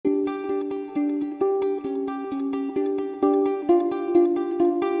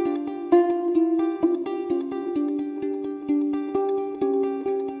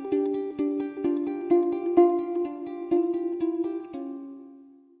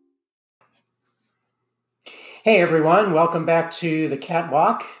Hey everyone, welcome back to the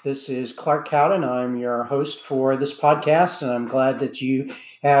Catwalk. This is Clark Cowden. I'm your host for this podcast, and I'm glad that you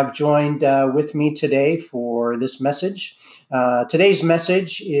have joined with me today for this message. Today's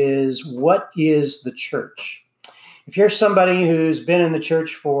message is, what is the church? If you're somebody who's been in the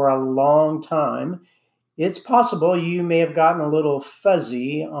church for a long time, it's possible you may have gotten a little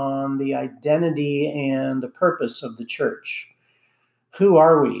fuzzy on the identity and the purpose of the church. Who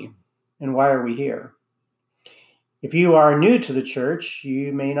are we, and why are we here? If you are new to the church,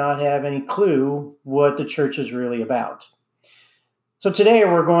 you may not have any clue what the church is really about. So today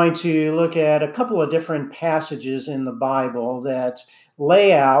we're going to look at a couple of different passages in the Bible that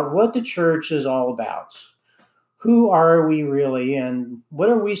lay out what the church is all about. Who are we really, and what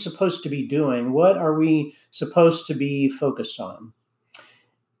are we supposed to be doing? What are we supposed to be focused on?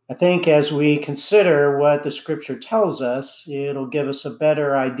 I think as we consider what the scripture tells us, it'll give us a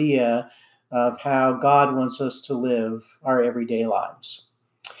better idea of how God wants us to live our everyday lives.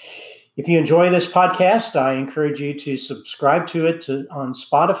 If you enjoy this podcast, I encourage you to subscribe to it on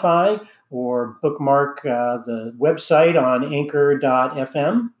Spotify or bookmark the website on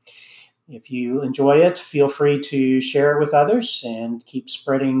anchor.fm. If you enjoy it, feel free to share it with others and keep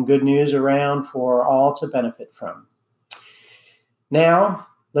spreading good news around for all to benefit from. Now,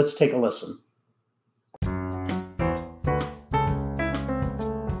 let's take a listen.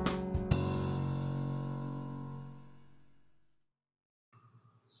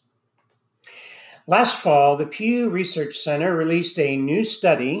 Last fall, the Pew Research Center released a new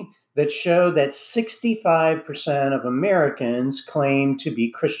study that showed that 65% of Americans claim to be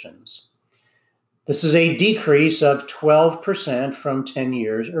Christians. This is a decrease of 12% from 10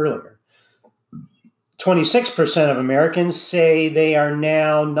 years earlier. 26% of Americans say they are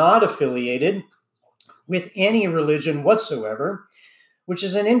now not affiliated with any religion whatsoever, which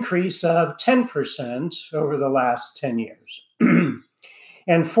is an increase of 10% over the last 10 years.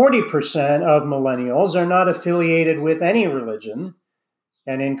 And 40% of millennials are not affiliated with any religion,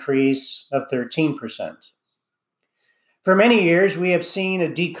 an increase of 13%. For many years, we have seen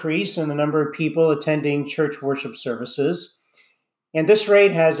a decrease in the number of people attending church worship services, and this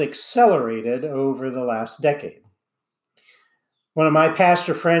rate has accelerated over the last decade. One of my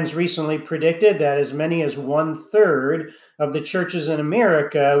pastor friends recently predicted that as many as 1/3 of the churches in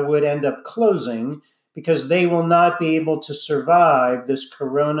America would end up closing because they will not be able to survive this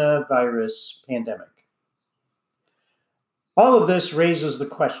coronavirus pandemic. All of this raises the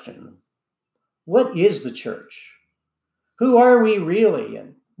question, what is the church? Who are we really,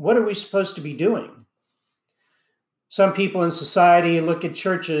 and what are we supposed to be doing? Some people in society look at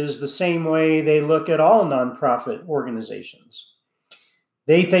churches the same way they look at all nonprofit organizations.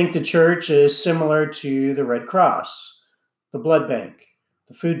 They think the church is similar to the Red Cross, the blood bank,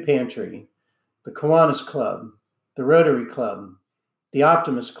 the food pantry, the Kiwanis Club, the Rotary Club, the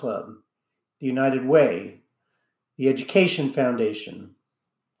Optimist Club, the United Way, the Education Foundation,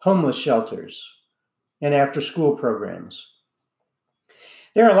 homeless shelters, and after-school programs.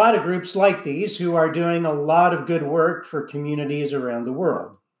 There are a lot of groups like these who are doing a lot of good work for communities around the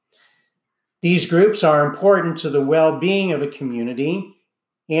world. These groups are important to the well-being of a community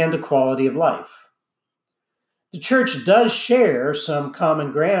and the quality of life. The church does share some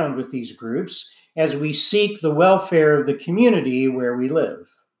common ground with these groups as we seek the welfare of the community where we live.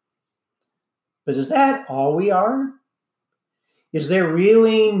 But is that all we are? Is there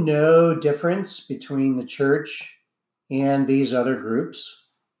really no difference between the church and these other groups?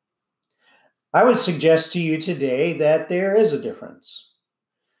 I would suggest to you today that there is a difference.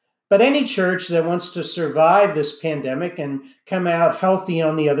 But any church that wants to survive this pandemic and come out healthy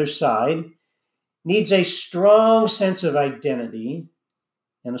on the other side needs a strong sense of identity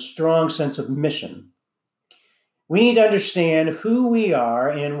and a strong sense of mission. We need to understand who we are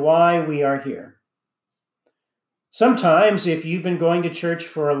and why we are here. Sometimes, if you've been going to church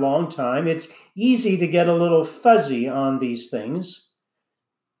for a long time, it's easy to get a little fuzzy on these things.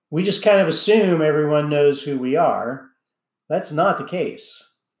 We just kind of assume everyone knows who we are. That's not the case.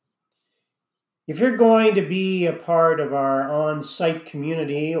 If you're going to be a part of our on-site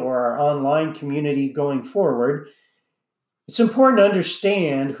community or our online community going forward, it's important to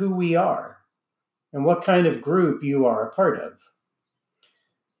understand who we are and what kind of group you are a part of.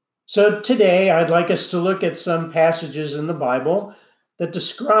 So today, I'd like us to look at some passages in the Bible that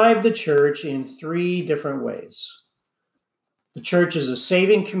describe the church in 3 different ways. The church is a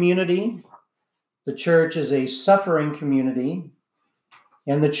saving community, the church is a suffering community,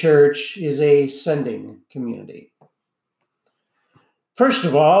 and the church is a sending community. First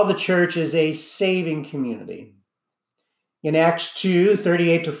of all, the church is a saving community. In Acts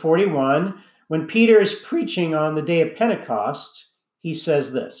 2:38-41, When Peter is preaching on the day of Pentecost, he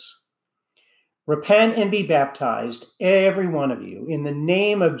says this: "Repent and be baptized, every one of you, in the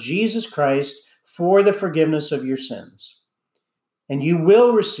name of Jesus Christ for the forgiveness of your sins, and you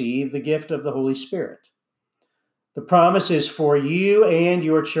will receive the gift of the Holy Spirit. The promise is for you and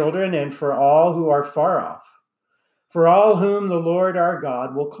your children and for all who are far off, for all whom the Lord our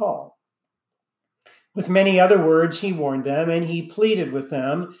God will call." With many other words, he warned them and he pleaded with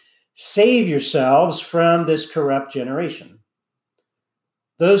them, "Save yourselves from this corrupt generation."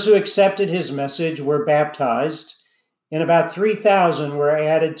 Those who accepted his message were baptized, and about 3,000 were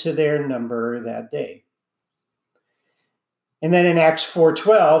added to their number that day. And then in Acts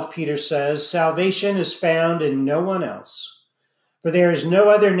 4:12, Peter says, "Salvation is found in no one else, for there is no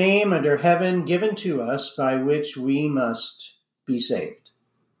other name under heaven given to us by which we must be saved."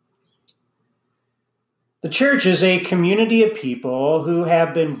 The church is a community of people who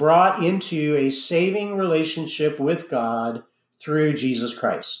have been brought into a saving relationship with God through Jesus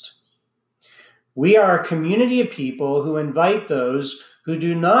Christ. We are a community of people who invite those who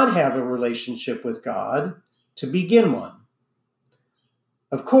do not have a relationship with God to begin one.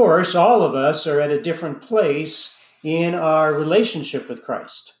 Of course, all of us are at a different place in our relationship with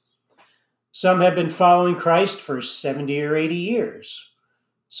Christ. Some have been following Christ for 70 or 80 years,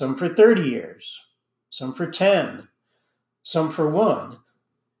 some for 30 years, some for 10, some for 1.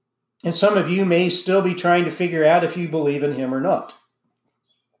 And some of you may still be trying to figure out if you believe in him or not.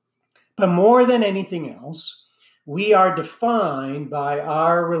 But more than anything else, we are defined by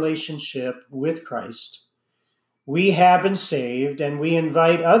our relationship with Christ. We have been saved, and we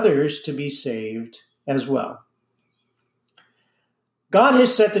invite others to be saved as well. God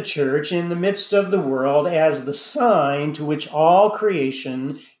has set the church in the midst of the world as the sign to which all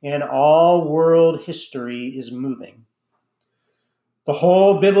creation and all world history is moving. The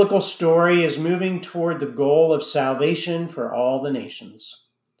whole biblical story is moving toward the goal of salvation for all the nations.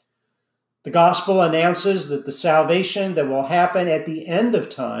 The gospel announces that the salvation that will happen at the end of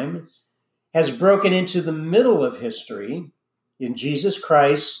time has broken into the middle of history in Jesus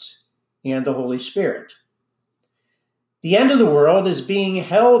Christ and the Holy Spirit. The end of the world is being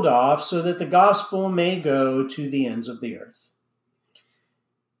held off so that the gospel may go to the ends of the earth.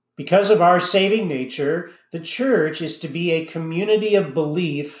 Because of our saving nature, the church is to be a community of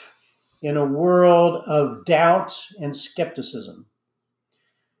belief in a world of doubt and skepticism.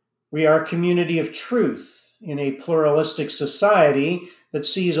 We are a community of truth in a pluralistic society that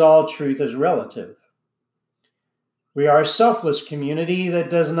sees all truth as relative. We are a selfless community that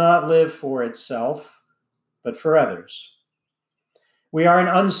does not live for itself, but for others. We are an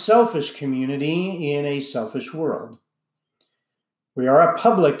unselfish community in a selfish world. We are a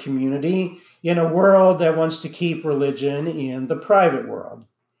public community in a world that wants to keep religion in the private world.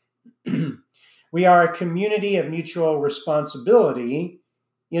 We are a community of mutual responsibility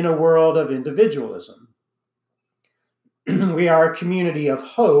in a world of individualism. We are a community of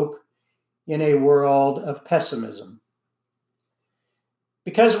hope in a world of pessimism.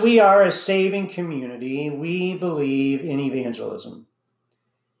 Because we are a saving community, we believe in evangelism.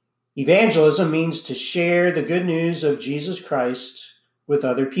 Evangelism means to share the good news of Jesus Christ with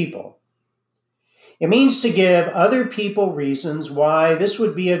other people. It means to give other people reasons why this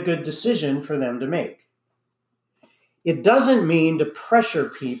would be a good decision for them to make. It doesn't mean to pressure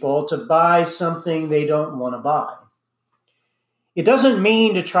people to buy something they don't want to buy. It doesn't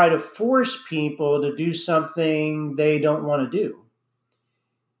mean to try to force people to do something they don't want to do.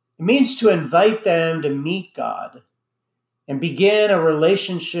 It means to invite them to meet God and begin a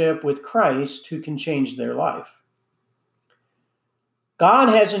relationship with Christ who can change their life. God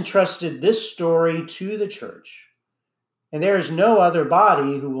has entrusted this story to the church, and there is no other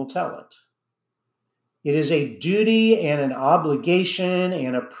body who will tell it. It is a duty and an obligation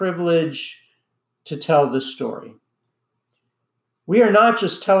and a privilege to tell this story. We are not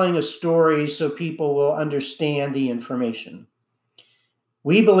just telling a story so people will understand the information.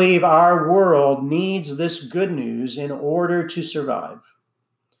 We believe our world needs this good news in order to survive.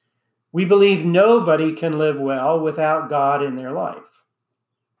 We believe nobody can live well without God in their life.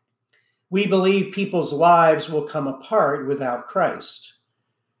 We believe people's lives will come apart without Christ.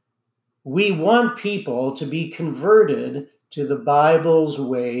 We want people to be converted to the Bible's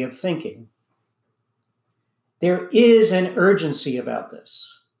way of thinking. There is an urgency about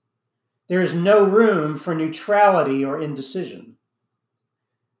this. There is no room for neutrality or indecision.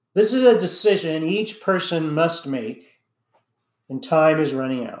 This is a decision each person must make, and time is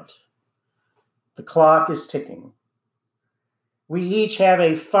running out. The clock is ticking. We each have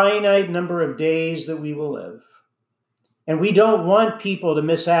a finite number of days that we will live. And we don't want people to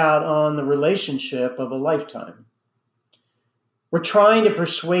miss out on the relationship of a lifetime. We're trying to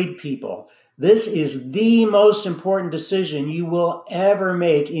persuade people this is the most important decision you will ever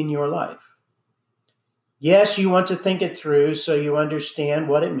make in your life. Yes, you want to think it through so you understand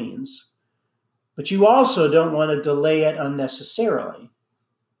what it means, but you also don't want to delay it unnecessarily.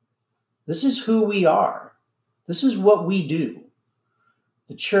 This is who we are. This is what we do.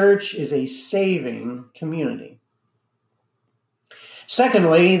 The church is a saving community.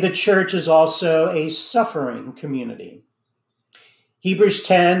 Secondly, the church is also a suffering community. Hebrews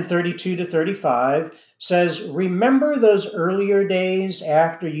 10:32-35 says, "Remember those earlier days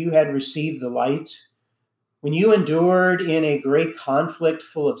after you had received the light, when you endured in a great conflict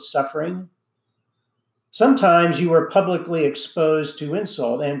full of suffering? Sometimes you were publicly exposed to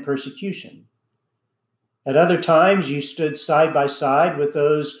insult and persecution. At other times you stood side by side with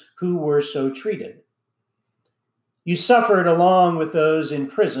those who were so treated. You suffered along with those in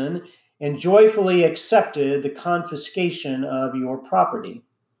prison and joyfully accepted the confiscation of your property,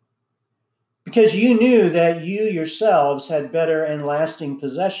 because you knew that you yourselves had better and lasting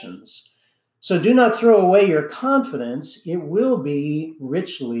possessions. So do not throw away your confidence, it will be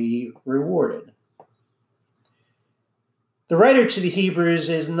richly rewarded." The writer to the Hebrews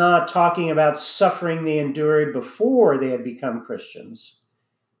is not talking about suffering they endured before they had become Christians.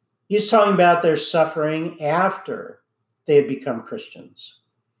 He's talking about their suffering after they had become Christians.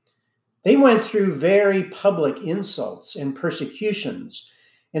 They went through very public insults and persecutions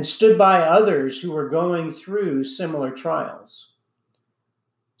and stood by others who were going through similar trials.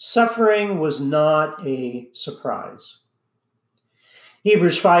 Suffering was not a surprise.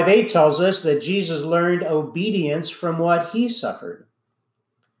 Hebrews 5:8 tells us that Jesus learned obedience from what he suffered.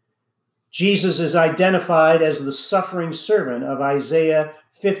 Jesus is identified as the suffering servant of Isaiah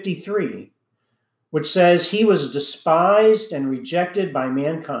 53, which says he was despised and rejected by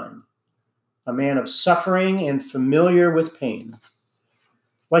mankind, a man of suffering and familiar with pain.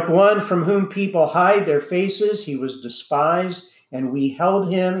 Like one from whom people hide their faces, he was despised, and we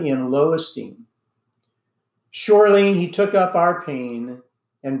held him in low esteem. Surely he took up our pain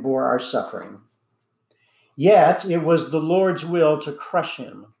and bore our suffering. Yet it was the Lord's will to crush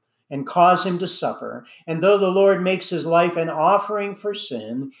him and cause him to suffer. And though the Lord makes his life an offering for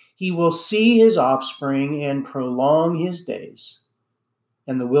sin, he will see his offspring and prolong his days.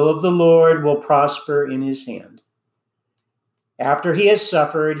 And the will of the Lord will prosper in his hand. After he has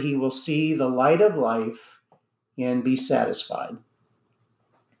suffered, he will see the light of life and be satisfied.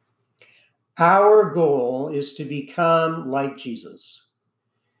 Our goal is to become like Jesus.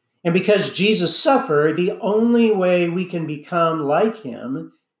 And because Jesus suffered, the only way we can become like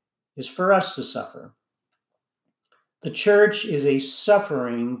him is for us to suffer. The church is a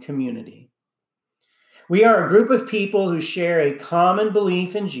suffering community. We are a group of people who share a common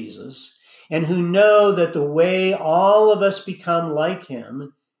belief in Jesus and who know that the way all of us become like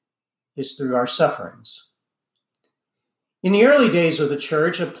him is through our sufferings. In the early days of the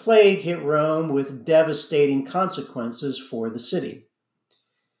church, a plague hit Rome with devastating consequences for the city.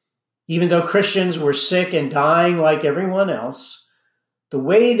 Even though Christians were sick and dying like everyone else, the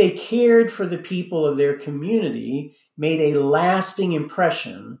way they cared for the people of their community made a lasting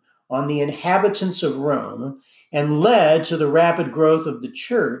impression on the inhabitants of Rome and led to the rapid growth of the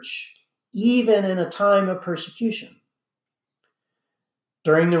church, even in a time of persecution.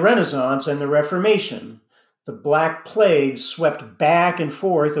 During the Renaissance and the Reformation, the Black Plague swept back and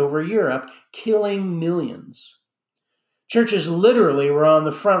forth over Europe, killing millions. Churches literally were on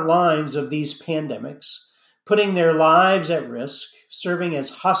the front lines of these pandemics, putting their lives at risk, serving as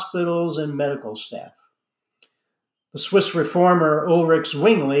hospitals and medical staff. The Swiss reformer Ulrich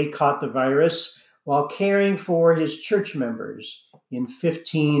Zwingli caught the virus while caring for his church members in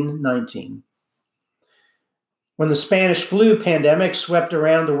 1519. When the Spanish flu pandemic swept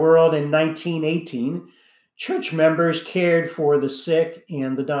around the world in 1918, church members cared for the sick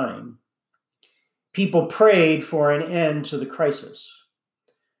and the dying. People prayed for an end to the crisis.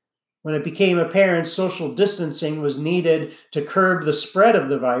 When it became apparent social distancing was needed to curb the spread of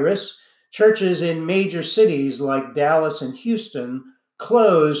the virus, churches in major cities like Dallas and Houston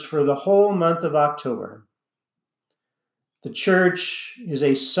closed for the whole month of October. The church is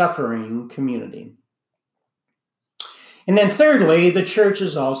a suffering community. And then thirdly, the church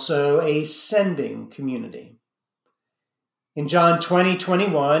is also a sending community. In John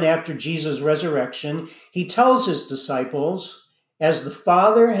 20:21, after Jesus' resurrection, he tells his disciples, "As the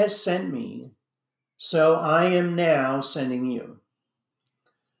Father has sent me, so I am now sending you."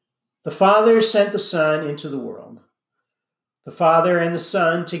 The Father sent the Son into the world. The Father and the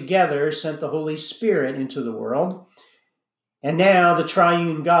Son together sent the Holy Spirit into the world. And now the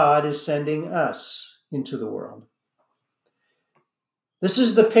triune God is sending us into the world. This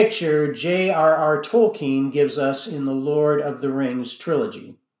is the picture J.R.R. Tolkien gives us in the Lord of the Rings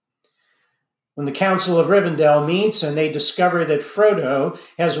trilogy. When the Council of Rivendell meets and they discover that Frodo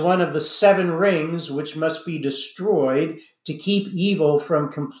has one of the 7 rings which must be destroyed to keep evil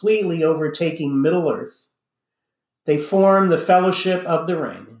from completely overtaking Middle-earth, they form the Fellowship of the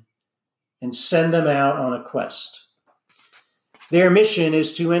Ring and send them out on a quest. Their mission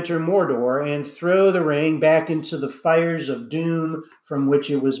is to enter Mordor and throw the ring back into the fires of doom from which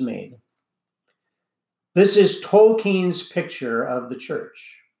it was made. This is Tolkien's picture of the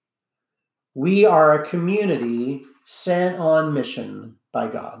church. We are a community sent on mission by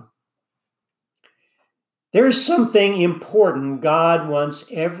God. There is something important God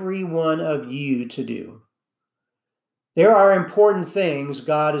wants every one of you to do. There are important things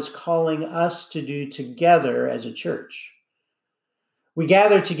God is calling us to do together as a church. We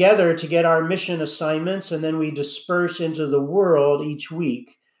gather together to get our mission assignments, and then we disperse into the world each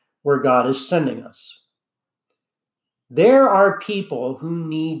week where God is sending us. There are people who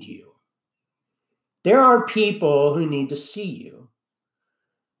need you. There are people who need to see you.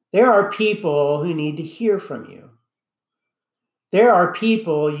 There are people who need to hear from you. There are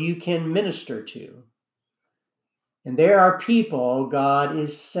people you can minister to. And there are people God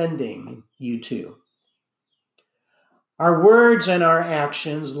is sending you to. Our words and our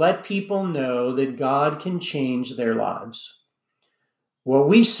actions let people know that God can change their lives. What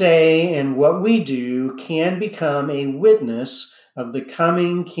we say and what we do can become a witness of the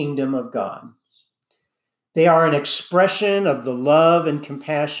coming kingdom of God. They are an expression of the love and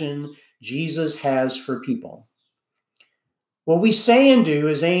compassion Jesus has for people. What we say and do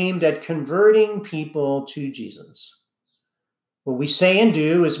is aimed at converting people to Jesus. What we say and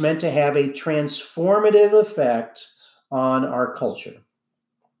do is meant to have a transformative effect on our culture.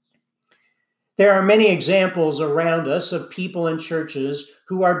 There are many examples around us of people and churches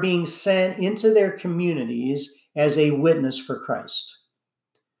who are being sent into their communities as a witness for Christ.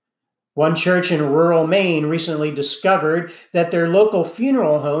 One church in rural Maine recently discovered that their local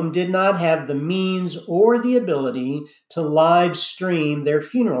funeral home did not have the means or the ability to live stream their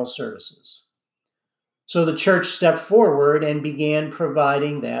funeral services. So the church stepped forward and began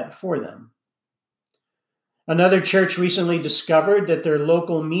providing that for them. Another church recently discovered that their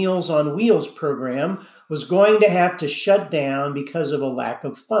local Meals on Wheels program was going to have to shut down because of a lack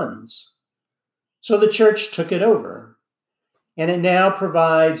of funds. So the church took it over, and it now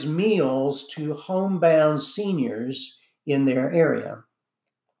provides meals to homebound seniors in their area.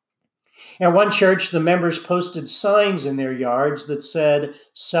 At one church, the members posted signs in their yards that said,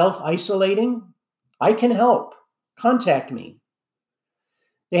 "Self-isolating? I can help. Contact me."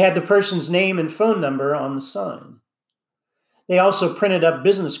 They had the person's name and phone number on the sign. They also printed up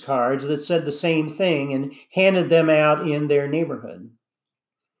business cards that said the same thing and handed them out in their neighborhood.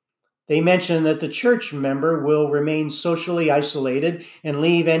 They mentioned that the church member will remain socially isolated and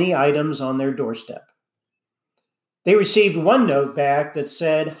leave any items on their doorstep. They received one note back that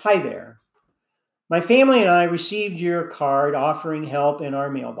said, "Hi there. My family and I received your card offering help in our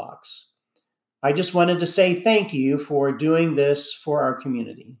mailbox. I just wanted to say thank you for doing this for our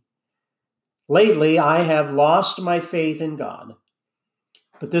community. Lately, I have lost my faith in God,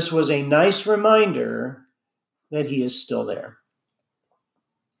 but this was a nice reminder that He is still there."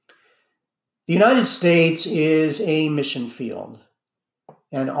 The United States is a mission field,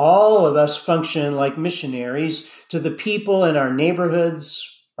 and all of us function like missionaries to the people in our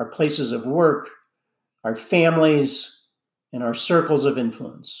neighborhoods, our places of work, our families, and our circles of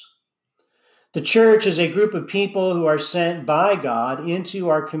influence. The church is a group of people who are sent by God into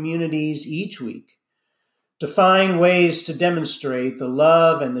our communities each week to find ways to demonstrate the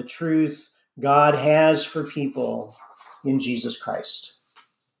love and the truth God has for people in Jesus Christ.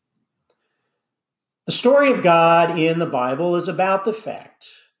 The story of God in the Bible is about the fact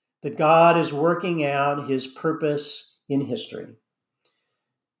that God is working out His purpose in history.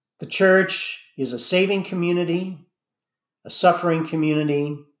 The church is a saving community, a suffering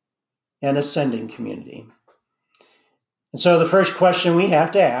community, and a sending community. And so the first question we have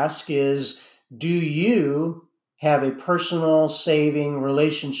to ask is, do you have a personal saving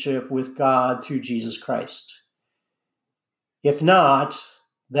relationship with God through Jesus Christ? If not,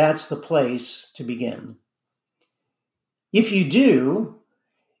 that's the place to begin. If you do,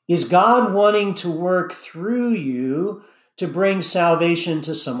 is God wanting to work through you to bring salvation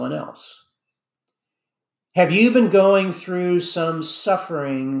to someone else? Have you been going through some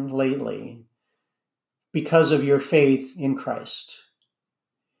suffering lately because of your faith in Christ?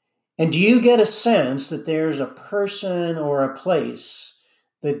 And do you get a sense that there's a person or a place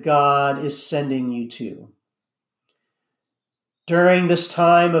that God is sending you to? During this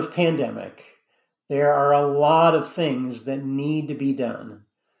time of pandemic, there are a lot of things that need to be done.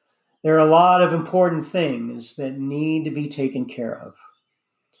 There are a lot of important things that need to be taken care of.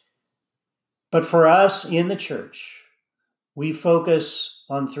 But for us in the church, we focus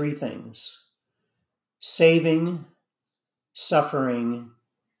on three things: saving, suffering,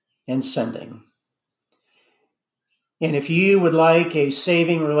 and sending. And if you would like a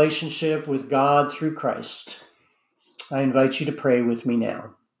saving relationship with God through Christ, I invite you to pray with me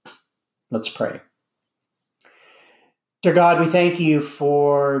now. Let's pray. Dear God, we thank you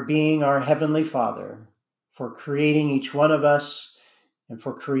for being our Heavenly Father, for creating each one of us, and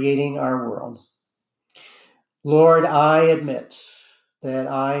for creating our world. Lord, I admit that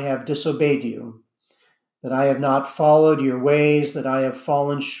I have disobeyed you, that I have not followed your ways, that I have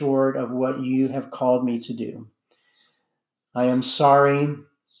fallen short of what you have called me to do. I am sorry,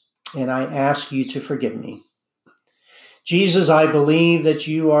 and I ask you to forgive me. Jesus, I believe that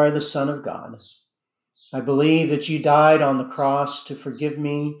you are the Son of God. I believe that you died on the cross to forgive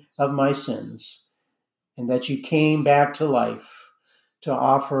me of my sins, and that you came back to life to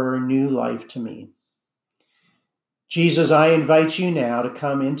offer new life to me. Jesus, I invite you now to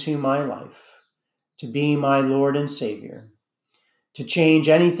come into my life, to be my Lord and Savior, to change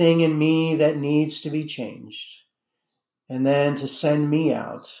anything in me that needs to be changed, and then to send me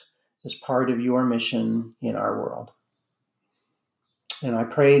out as part of your mission in our world. And I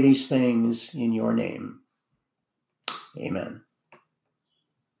pray these things in your name. Amen.